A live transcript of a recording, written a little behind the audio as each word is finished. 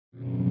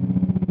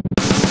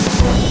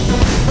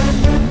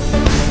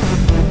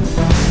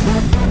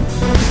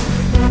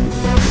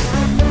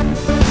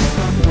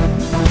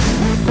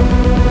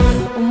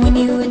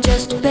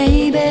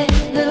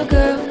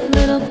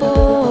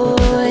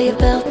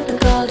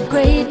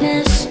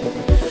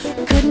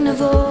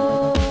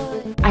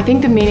I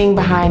think the meaning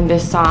behind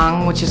this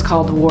song, which is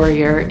called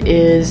Warrior,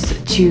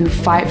 is to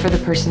fight for the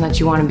person that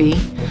you want to be.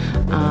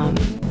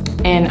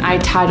 And I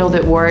titled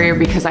it Warrior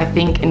because I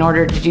think in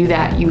order to do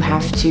that, you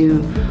have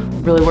to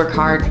really work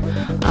hard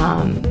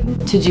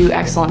to do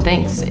excellent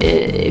things.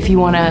 If you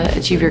want to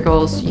achieve your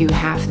goals, you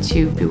have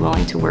to be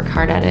willing to work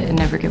hard at it and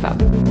never give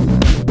up.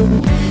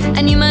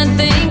 And you might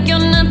think you're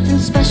nothing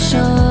special,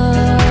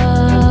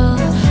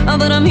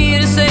 but I'm here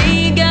to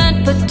say you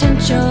got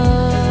potential.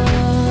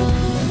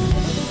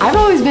 I've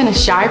always been a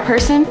shy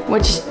person,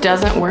 which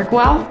doesn't work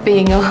well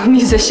being a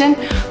musician,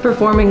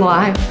 performing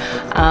live.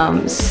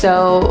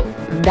 So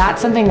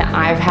that's something that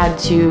I've had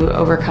to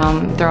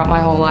overcome throughout my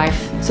whole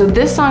life. So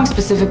this song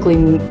specifically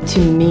to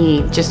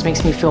me just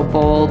makes me feel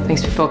bold,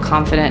 makes me feel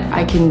confident.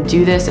 I can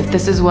do this. If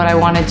this is what I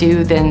want to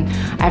do, then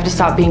I have to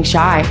stop being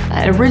shy.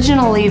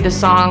 Originally, the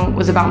song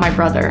was about my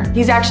brother.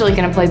 He's actually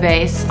going to play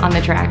bass on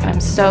the track, and I'm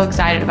so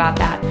excited about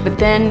that. But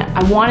then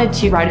I wanted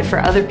to write it for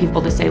other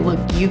people to say, look,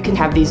 you can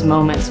have these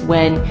moments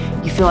when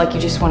you feel like you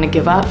just want to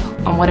give up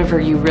on whatever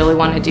you really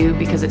want to do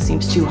because it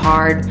seems too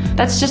hard.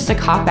 That's just a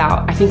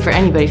cop-out, I think, for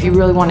anybody. If you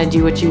really want to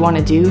do what you want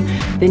to do,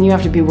 then you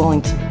have to be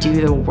willing to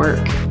do the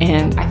work.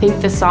 And I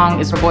think this song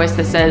is a voice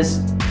that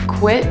says,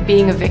 quit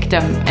being a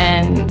victim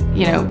and,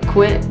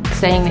 quit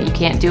saying that you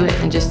can't do it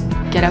and just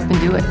get up and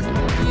do it.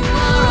 You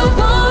are a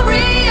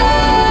warrior,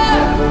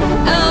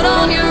 out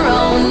on your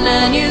own,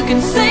 and you can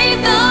save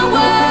the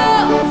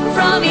world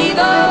from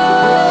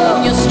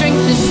evil. Your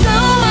strength is so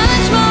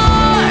much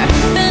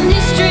more than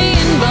history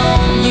and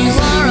bone. You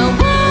are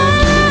a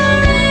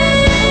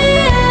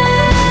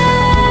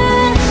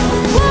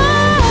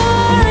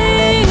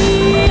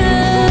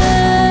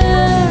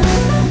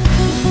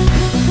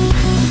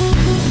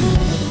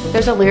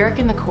There's a lyric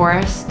in the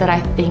chorus that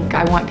I think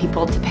I want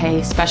people to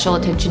pay special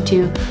attention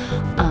to.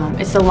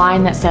 It's the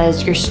line that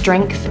says, your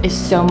strength is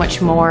so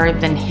much more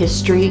than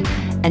history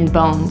and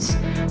bones.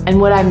 And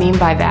what I mean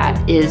by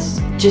that is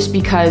just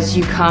because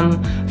you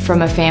come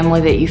from a family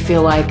that you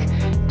feel like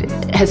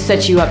has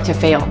set you up to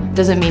fail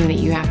doesn't mean that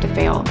you have to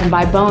fail. And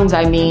by bones,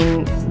 I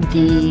mean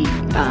the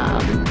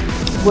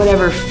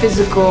whatever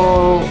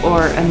physical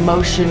or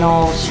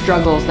emotional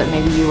struggles that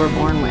maybe you were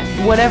born with.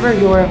 Whatever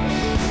your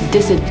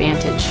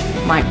disadvantage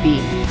might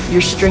be,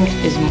 your strength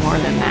is more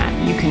than that.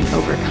 You can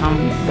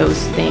overcome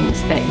those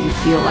things that you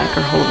feel like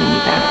are holding you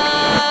back.